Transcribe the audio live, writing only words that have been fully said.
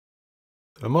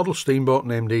a model steamboat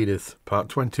named Edith, part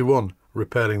 21,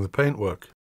 repairing the paintwork.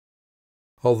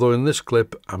 Although in this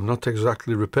clip I'm not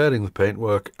exactly repairing the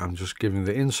paintwork, I'm just giving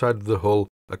the inside of the hull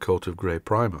a coat of grey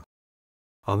primer.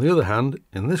 On the other hand,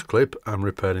 in this clip I'm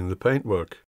repairing the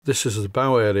paintwork. This is the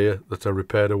bow area that I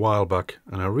repaired a while back,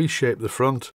 and I reshaped the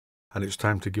front, and it's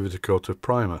time to give it a coat of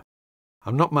primer.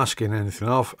 I'm not masking anything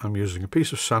off, I'm using a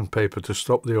piece of sandpaper to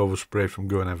stop the overspray from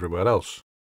going everywhere else.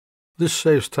 This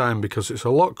saves time because it's a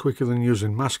lot quicker than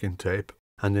using masking tape,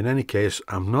 and in any case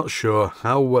I'm not sure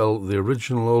how well the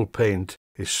original old paint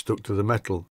is stuck to the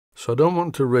metal, so I don't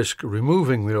want to risk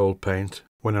removing the old paint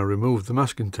when I remove the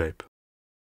masking tape.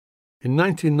 In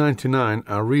 1999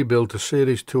 I rebuilt a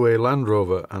Series 2A Land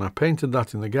Rover, and I painted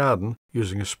that in the garden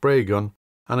using a spray gun,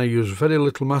 and I used very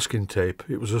little masking tape.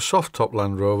 It was a soft top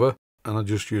Land Rover, and I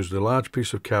just used a large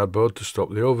piece of cardboard to stop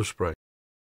the overspray.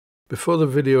 Before the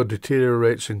video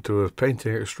deteriorates into a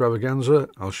painting extravaganza,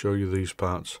 I'll show you these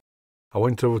parts. I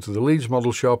went over to the Leeds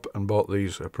model shop and bought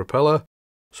these: a propeller,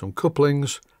 some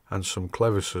couplings and some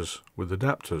clevises with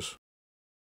adapters.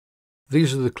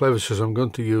 These are the clevises I'm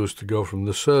going to use to go from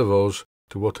the servos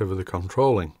to whatever they're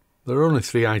controlling. There are only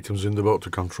 3 items in the boat to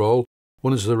control.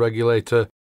 One is the regulator,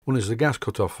 one is the gas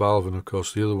cut-off valve, and of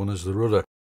course the other one is the rudder.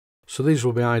 So these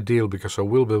will be ideal because I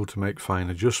will be able to make fine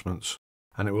adjustments,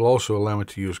 and it will also allow me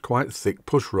to use quite thick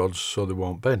push rods so they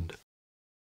won't bend.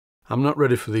 I'm not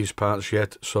ready for these parts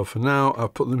yet, so for now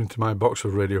I've put them into my box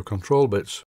of radio control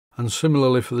bits, and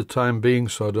similarly for the time being,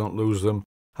 so I don't lose them,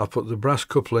 I've put the brass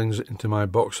couplings into my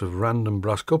box of random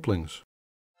brass couplings.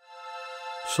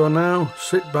 So now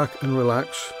sit back and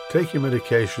relax, take your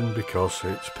medication because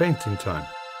it's painting time.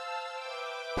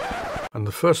 And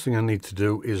the first thing I need to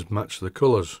do is match the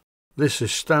colours. This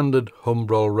is standard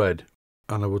Humbrol red,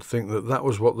 and I would think that that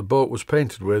was what the boat was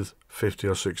painted with 50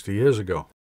 or 60 years ago.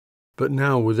 But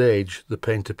now with age the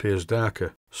paint appears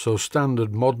darker, so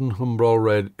standard modern Humbrol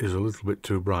red is a little bit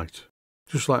too bright.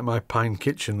 Just like my pine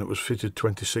kitchen that was fitted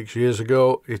 26 years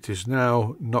ago, it is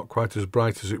now not quite as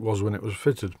bright as it was when it was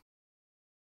fitted.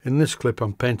 In this clip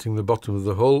I'm painting the bottom of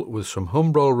the hull with some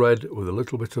Humbrol red with a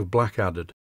little bit of black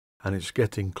added, and it's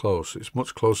getting close. It's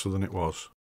much closer than it was.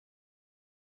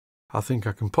 I think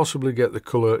I can possibly get the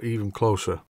colour even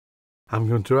closer. I'm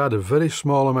going to add a very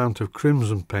small amount of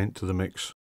crimson paint to the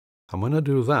mix, and when I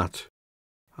do that,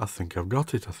 I think I've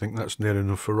got it. I think that's near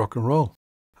enough for rock and roll.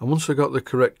 And once I got the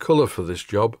correct colour for this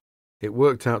job, it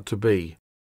worked out to be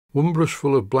 1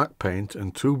 brushful of black paint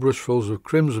and 2 brushfuls of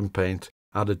crimson paint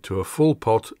added to a full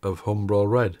pot of Humbrol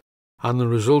red, and the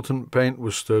resultant paint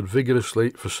was stirred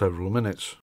vigorously for several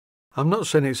minutes. I'm not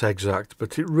saying it's exact,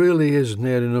 but it really is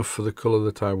near enough for the colour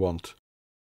that I want.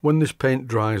 When this paint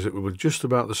dries it will be just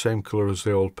about the same colour as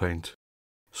the old paint.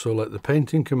 So let the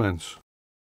painting commence.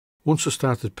 Once I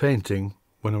started painting,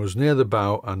 when I was near the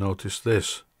bow I noticed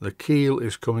this: the keel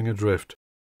is coming adrift,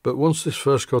 but once this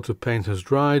first coat of paint has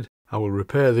dried I will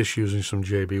repair this using some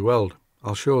JB Weld.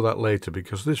 I'll show that later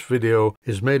because this video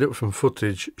is made up from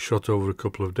footage shot over a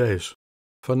couple of days.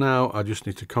 For now I just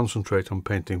need to concentrate on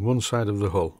painting one side of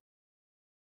the hull.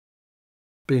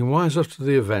 Being wise after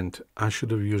the event, I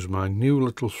should have used my new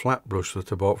little flat brush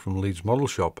that I bought from Leeds Model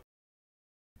Shop.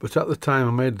 But at the time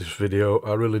I made this video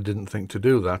I really didn't think to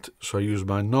do that, so I used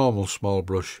my normal small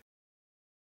brush.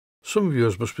 Some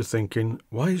viewers must be thinking,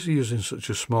 why is he using such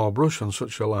a small brush on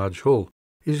such a large hull?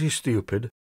 Is he stupid?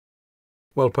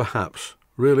 Well, perhaps.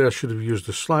 Really I should have used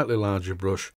a slightly larger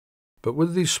brush, but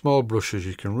with these small brushes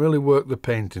you can really work the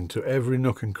paint into every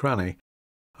nook and cranny,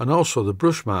 and also the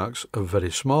brush marks are very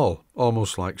small,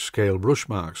 almost like scale brush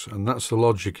marks, and that's the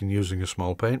logic in using a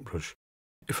small paintbrush.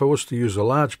 If I was to use a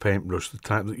large paintbrush, the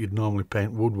type that you'd normally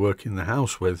paint woodwork in the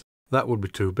house with, that would be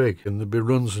too big and there'd be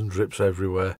runs and drips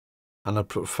everywhere, and I'd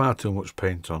put far too much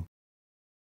paint on.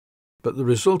 But the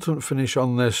resultant finish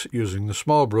on this using the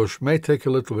small brush may take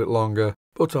a little bit longer,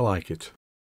 but I like it.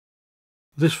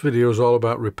 This video is all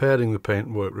about repairing the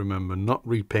paintwork, remember, not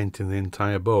repainting the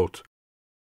entire boat.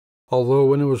 Although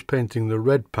when I was painting the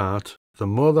red part, the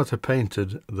more that I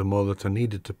painted, the more that I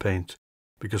needed to paint,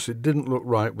 because it didn't look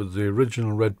right with the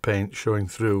original red paint showing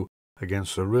through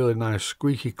against the really nice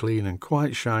squeaky clean and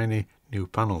quite shiny new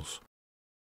panels.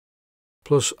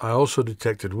 Plus I also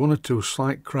detected 1 or 2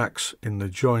 slight cracks in the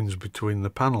joins between the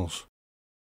panels.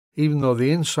 Even though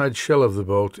the inside shell of the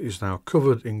boat is now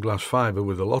covered in glass fibre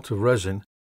with a lot of resin,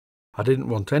 I didn't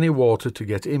want any water to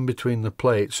get in between the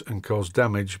plates and cause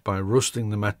damage by rusting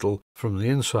the metal from the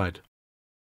inside.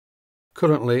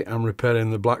 Currently I'm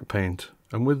repairing the black paint,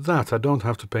 and with that I don't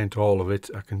have to paint all of it,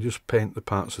 I can just paint the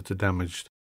parts that are damaged.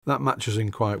 That matches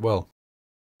in quite well.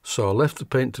 So I left the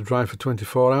paint to dry for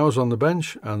 24 hours on the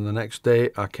bench, and the next day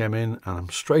I came in and I'm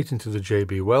straight into the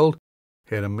JB Weld.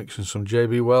 Here I'm mixing some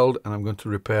JB Weld and I'm going to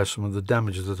repair some of the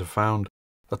damage that I found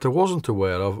that I wasn't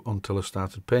aware of until I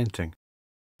started painting.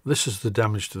 This is the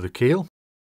damage to the keel,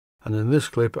 and in this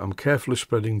clip I'm carefully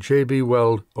spreading JB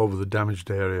Weld over the damaged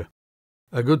area.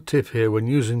 A good tip here when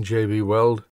using JB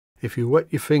Weld: if you wet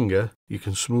your finger, you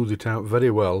can smooth it out very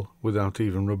well without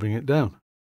even rubbing it down.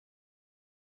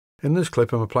 In this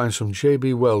clip I'm applying some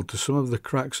JB Weld to some of the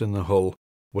cracks in the hull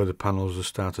where the panels have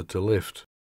started to lift.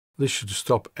 This should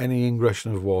stop any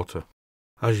ingression of water.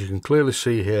 As you can clearly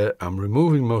see here, I'm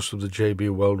removing most of the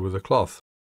JB Weld with a cloth,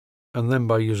 and then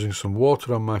by using some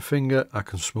water on my finger I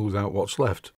can smooth out what's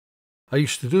left. I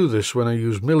used to do this when I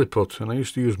used milliput, and I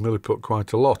used to use milliput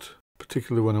quite a lot,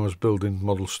 particularly when I was building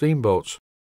model steamboats,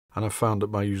 and I found that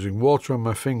by using water on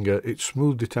my finger it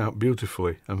smoothed it out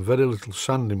beautifully and very little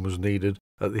sanding was needed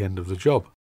at the end of the job.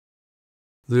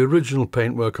 The original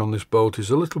paintwork on this boat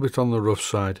is a little bit on the rough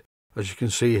side. As you can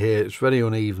see here, it's very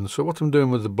uneven, so what I'm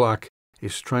doing with the black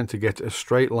is trying to get a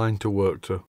straight line to work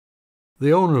to.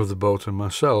 The owner of the boat and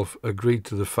myself agreed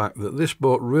to the fact that this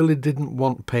boat really didn't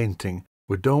want painting.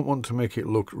 We don't want to make it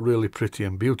look really pretty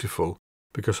and beautiful,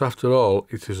 because after all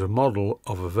it is a model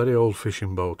of a very old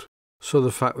fishing boat, so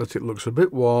the fact that it looks a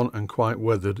bit worn and quite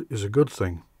weathered is a good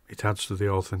thing. It adds to the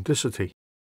authenticity.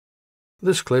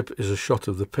 This clip is a shot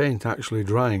of the paint actually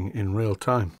drying in real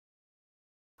time.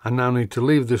 I now need to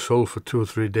leave this hull for 2 or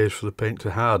 3 days for the paint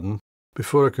to harden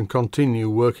before I can continue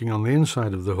working on the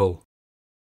inside of the hull.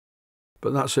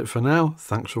 But that's it for now.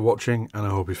 Thanks for watching, and I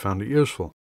hope you found it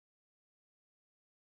useful.